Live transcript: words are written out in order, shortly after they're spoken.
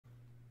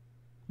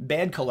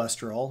Bad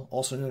cholesterol,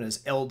 also known as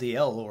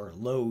LDL or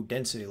low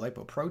density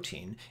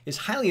lipoprotein, is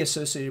highly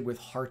associated with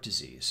heart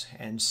disease.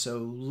 And so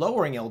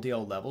lowering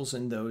LDL levels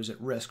in those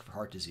at risk for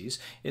heart disease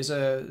is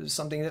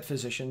something that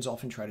physicians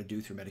often try to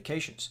do through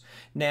medications.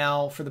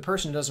 Now, for the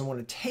person who doesn't want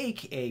to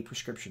take a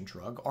prescription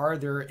drug, are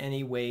there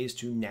any ways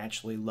to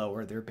naturally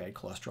lower their bad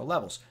cholesterol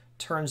levels?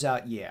 Turns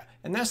out, yeah.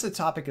 And that's the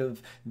topic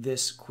of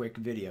this quick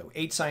video.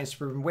 8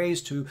 science-proven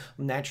ways to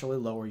naturally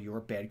lower your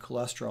bad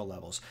cholesterol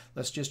levels.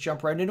 Let's just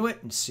jump right into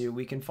it and see what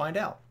we can find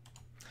out.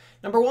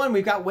 Number 1,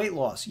 we've got weight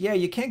loss. Yeah,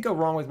 you can't go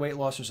wrong with weight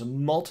loss. There's a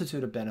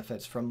multitude of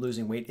benefits from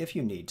losing weight if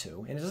you need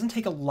to. And it doesn't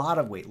take a lot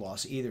of weight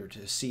loss either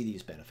to see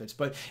these benefits.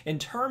 But in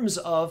terms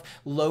of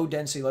low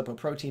density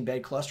lipoprotein,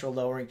 bad cholesterol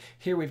lowering,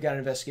 here we've got an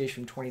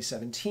investigation from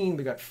 2017.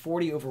 We've got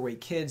 40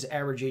 overweight kids,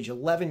 average age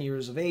 11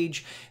 years of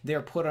age.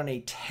 They're put on a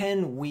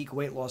 10-week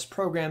weight loss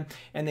program.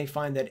 And they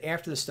find that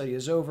after the study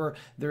is over,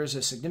 there is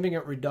a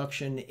significant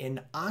reduction in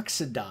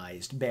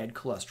oxidized bad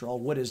cholesterol.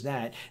 What is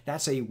that?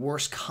 That's a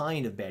worse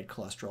kind of bad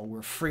cholesterol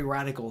where free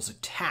radicals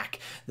attack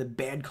the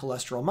bad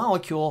cholesterol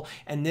molecule,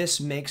 and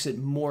this makes it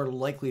more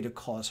likely to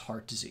cause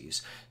heart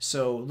disease.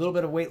 So a little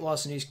bit of weight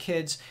loss in these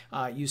kids,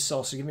 you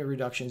saw significant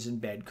reductions in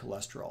bad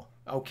cholesterol.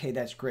 Okay,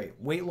 that's great.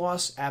 Weight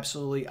loss,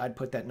 absolutely, I'd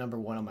put that number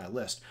 1 on my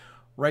list.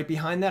 Right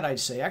behind that, I'd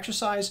say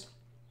exercise.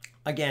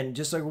 Again,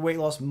 just like weight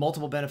loss,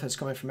 multiple benefits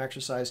coming from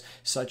exercise,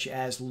 such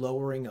as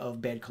lowering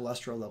of bad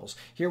cholesterol levels.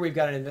 Here we've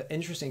got an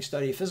interesting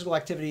study. Physical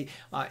activity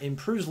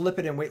improves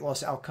lipid and weight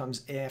loss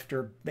outcomes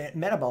after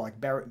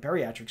metabolic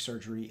bariatric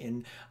surgery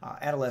in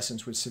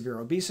adolescents with severe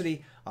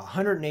obesity.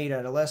 108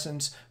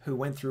 adolescents who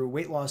went through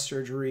weight loss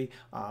surgery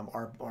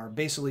are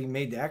basically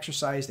made to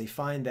exercise. They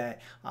find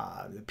that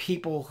the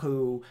people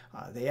who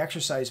they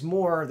exercise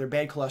more, their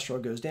bad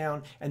cholesterol goes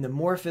down, and the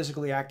more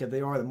physically active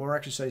they are, the more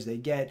exercise they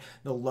get,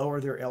 the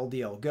lower their LDL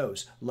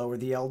goes. Lower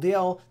the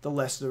LDL, the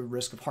less the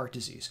risk of heart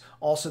disease.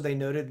 Also, they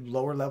noted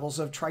lower levels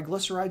of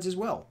triglycerides as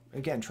well.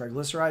 Again,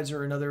 triglycerides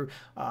are another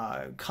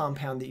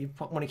compound that you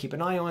want to keep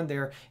an eye on.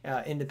 They're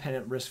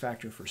independent risk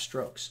factor for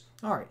strokes.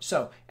 All right,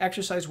 so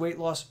exercise, weight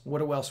loss,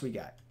 what else we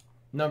got?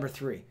 Number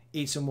 3,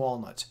 eat some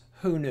walnuts.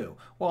 Who knew?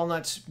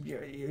 Walnuts,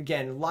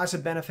 again, lots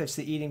of benefits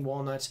to eating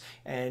walnuts,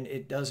 and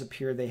it does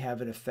appear they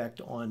have an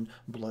effect on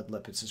blood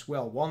lipids as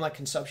well. Walnut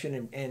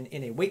consumption and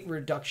in a weight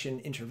reduction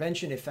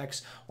intervention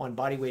effects on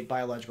body weight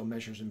biological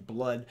measures in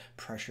blood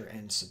pressure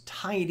and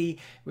satiety.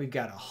 We've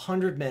got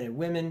 100 men and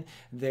women.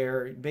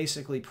 They're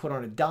basically put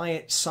on a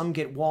diet. Some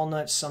get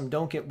walnuts, some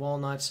don't get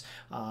walnuts,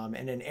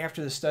 and then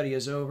after the study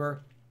is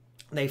over,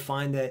 they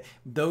find that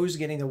those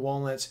getting the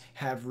walnuts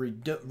have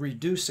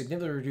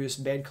significantly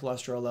reduced bad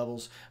cholesterol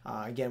levels.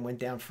 Again, went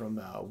down from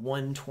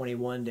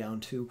 121 down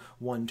to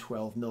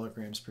 112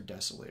 milligrams per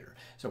deciliter.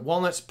 So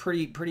walnuts,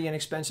 pretty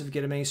inexpensive.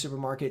 Get them in any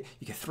supermarket.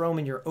 You can throw them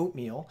in your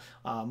oatmeal.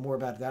 More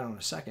about that in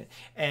a second.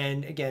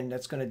 And again,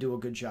 that's going to do a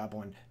good job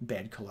on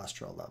bad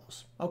cholesterol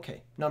levels.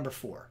 Okay, number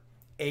 4.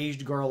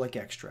 Aged garlic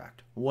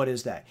extract. What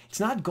is that? It's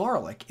not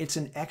garlic, it's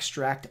an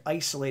extract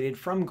isolated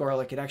from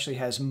garlic. It actually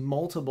has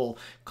multiple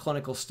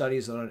clinical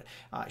studies on it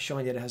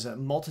showing that it has a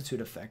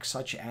multitude of effects,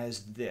 such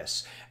as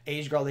this.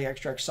 Aged garlic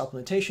extract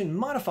supplementation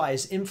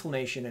modifies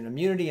inflammation and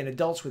immunity in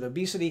adults with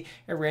obesity,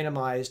 a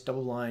randomized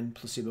double-blind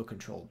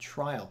placebo-controlled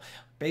trial.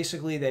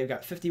 Basically, they've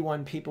got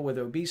 51 people with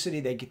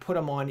obesity. They could put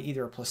them on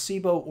either a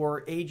placebo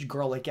or aged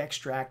garlic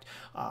extract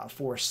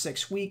for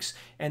 6 weeks,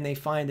 and they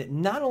find that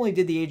not only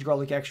did the aged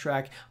garlic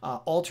extract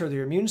alter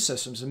their immune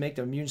systems and make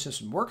the immune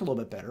system work a little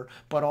bit better,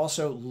 but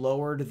also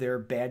lowered their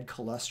bad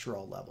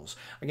cholesterol levels.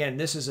 Again,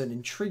 this is an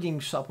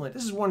intriguing supplement.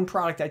 This is one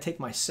product I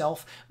take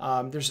myself.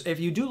 If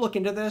you do look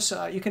into this,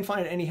 you can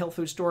find it at any health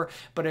food store,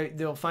 but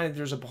they'll find that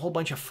there's a whole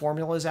bunch of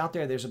formulas out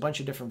there. There's a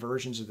bunch of different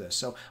versions of this.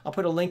 So I'll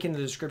put a link in the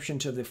description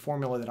to the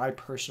formula that I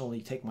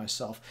personally take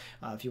myself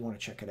if you want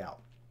to check it out.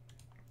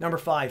 Number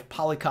 5,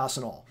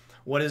 Policosanol.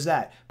 What is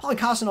that?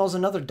 Policosanol is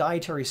another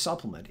dietary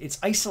supplement. It's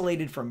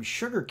isolated from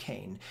sugar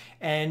cane,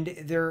 and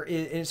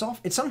it's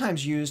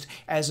sometimes used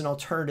as an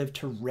alternative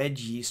to red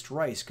yeast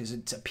rice because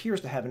it appears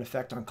to have an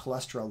effect on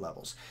cholesterol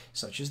levels,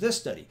 such as this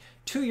study.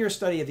 2-year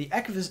study of the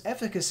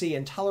efficacy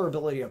and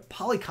tolerability of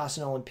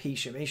Policosanol in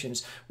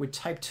patients with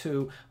type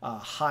 2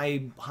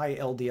 high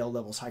LDL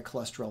levels, high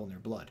cholesterol in their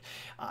blood.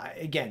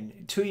 Again,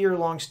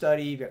 2-year-long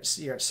study. You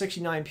got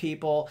 69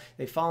 people.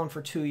 They follow them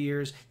for 2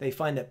 years. They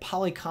find that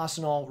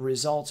Policosanol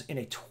results in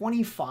a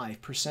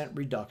 25%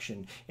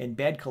 reduction in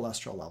bad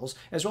cholesterol levels,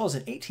 as well as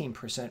an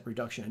 18%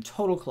 reduction in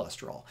total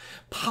cholesterol.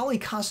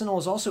 Policosanol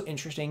is also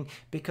interesting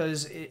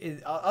because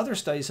other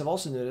studies have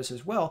also noticed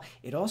as well,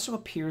 it also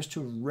appears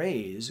to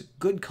raise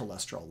good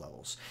cholesterol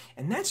levels.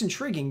 And that's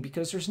intriguing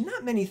because there's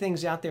not many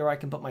things out there I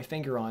can put my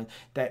finger on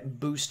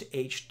that boost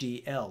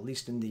HDL, at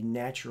least in the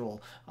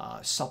natural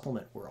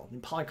supplement world.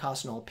 And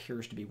Policosanol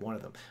appears to be one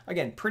of them.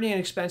 Again, pretty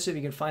inexpensive.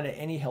 You can find it at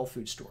any health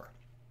food store.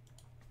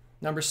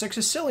 Number 6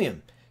 is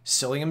psyllium.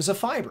 Psyllium is a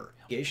fiber.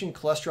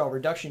 Cholesterol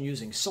reduction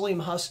using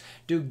psyllium husks.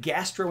 Do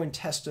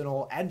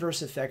gastrointestinal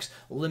adverse effects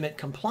limit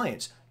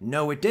compliance?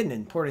 No, it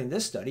didn't. According to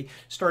this study,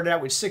 started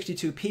out with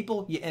 62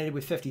 people, you ended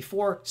with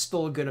 54,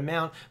 still a good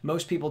amount.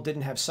 Most people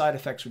didn't have side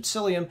effects with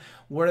psyllium.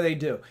 What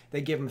do?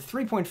 They give them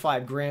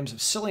 3.5 grams of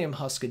psyllium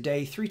husk a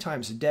day, 3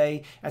 times a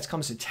day. That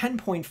comes to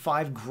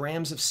 10.5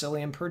 grams of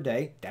psyllium per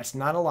day. That's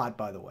not a lot,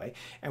 by the way.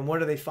 And what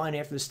do they find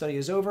after the study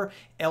is over?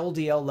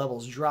 LDL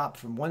levels drop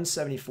from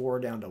 174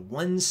 down to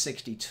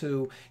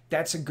 162.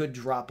 That's a good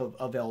drop of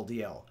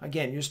LDL.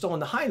 Again, you're still in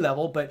the high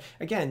level, but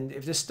again,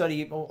 if this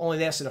study only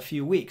lasted a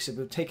few weeks, if it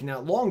had taken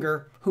out longer,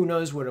 who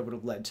knows what it would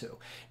have led to.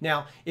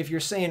 Now, if you're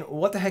saying,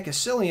 what the heck is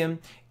psyllium?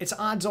 It's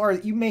odds are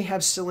that you may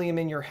have psyllium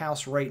in your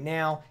house right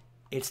now.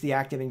 It's the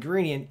active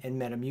ingredient in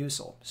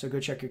Metamucil. So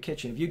go check your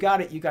kitchen. If you got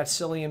it, you got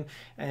psyllium,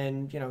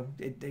 and you know,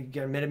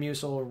 get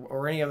Metamucil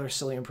or any other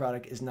psyllium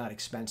product is not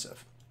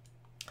expensive.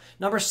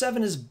 Number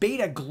 7 is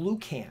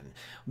Beta-Glucan.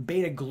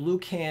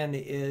 Beta-Glucan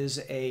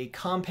is a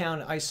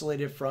compound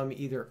isolated from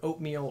either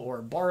oatmeal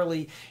or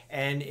barley,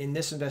 and in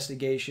this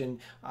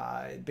investigation,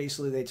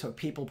 basically they took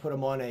people, put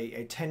them on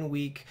a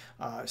 10-week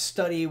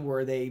study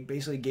where they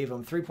basically gave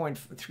them 3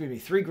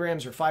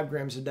 grams or 5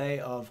 grams a day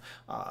of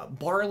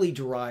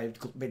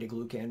barley-derived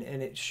Beta-Glucan,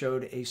 and it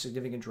showed a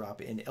significant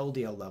drop in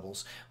LDL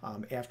levels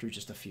after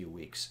just a few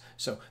weeks.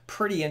 So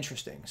pretty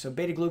interesting. So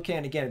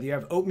Beta-Glucan, again, if you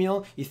have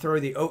oatmeal, you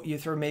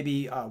throw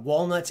maybe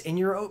walnuts in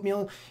your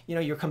oatmeal, you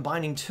know, you're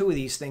combining 2 of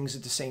these things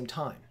at the same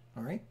time.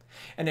 All right.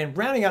 And then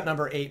rounding out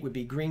number 8 would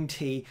be green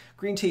tea.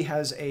 Green tea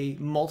has a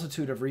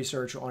multitude of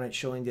research on it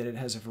showing that it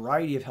has a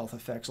variety of health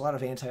effects, a lot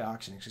of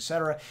antioxidants,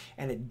 etc.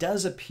 And it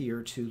does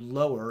appear to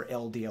lower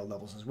LDL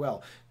levels as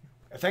well.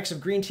 Effects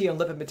of green tea on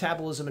lipid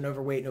metabolism in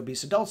overweight and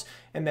obese adults,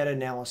 and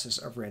meta-analysis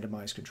of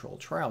randomized controlled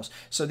trials.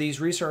 So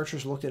these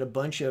researchers looked at a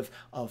bunch of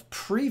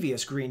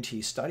previous green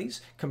tea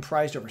studies,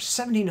 comprised over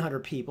 1,700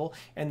 people,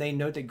 and they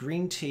note that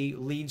green tea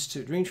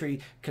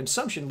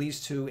consumption leads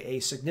to a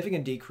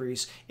significant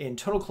decrease in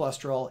total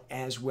cholesterol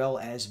as well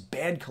as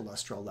bad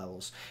cholesterol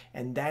levels,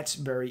 and that's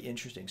very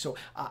interesting. So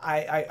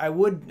I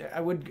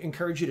would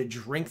encourage you to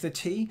drink the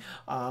tea,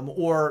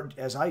 or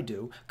as I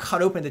do,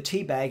 cut open the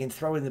tea bag and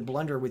throw it in the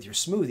blender with your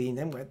smoothie,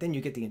 and then you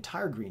get the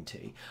entire green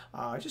tea.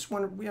 Just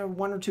 1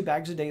 or 2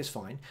 bags a day is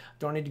fine.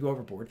 Don't need to go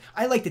overboard.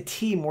 I like the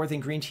tea more than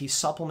green tea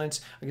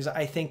supplements because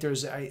I think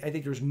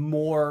there's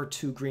more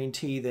to green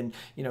tea than,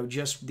 you know,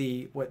 just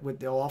what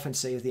they'll often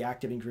say is the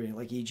active ingredient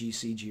like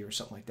EGCG or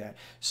something like that.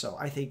 So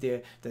I think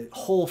the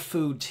whole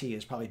food tea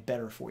is probably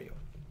better for you.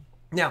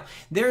 Now,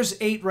 there's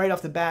 8 right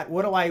off the bat.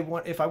 What do I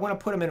want? If I want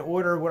to put them in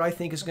order, what I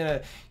think is going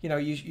to, you know,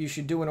 you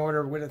should do in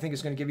order, what I think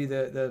is going to give you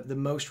the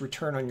most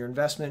return on your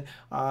investment.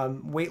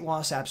 Weight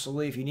loss,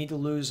 absolutely. If you need to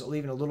lose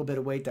even a little bit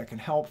of weight, that can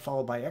help,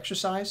 followed by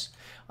exercise,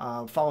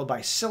 followed by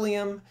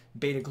psyllium,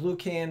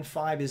 beta-glucan.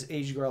 5 is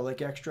aged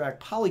garlic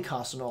extract,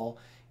 Policosanol,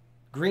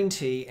 green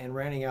tea, and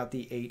rounding out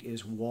the 8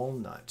 is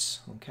walnuts.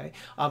 Okay,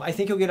 I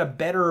think you'll get a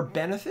better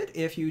benefit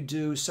if you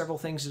do several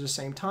things at the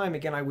same time.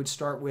 Again, I would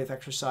start with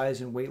exercise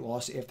and weight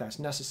loss if that's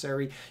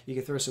necessary. You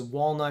can throw some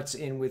walnuts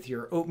in with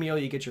your oatmeal.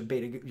 You get your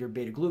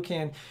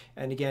beta-glucan,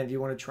 and again, if you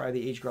want to try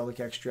the aged garlic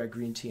extract,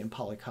 green tea, and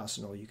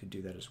Policosanol, you could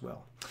do that as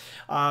well.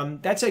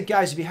 That's it,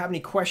 guys. If you have any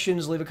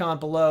questions, leave a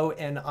comment below,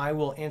 and I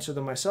will answer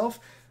them myself.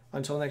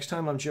 Until next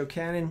time, I'm Joe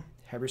Cannon.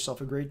 Have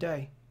yourself a great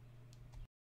day.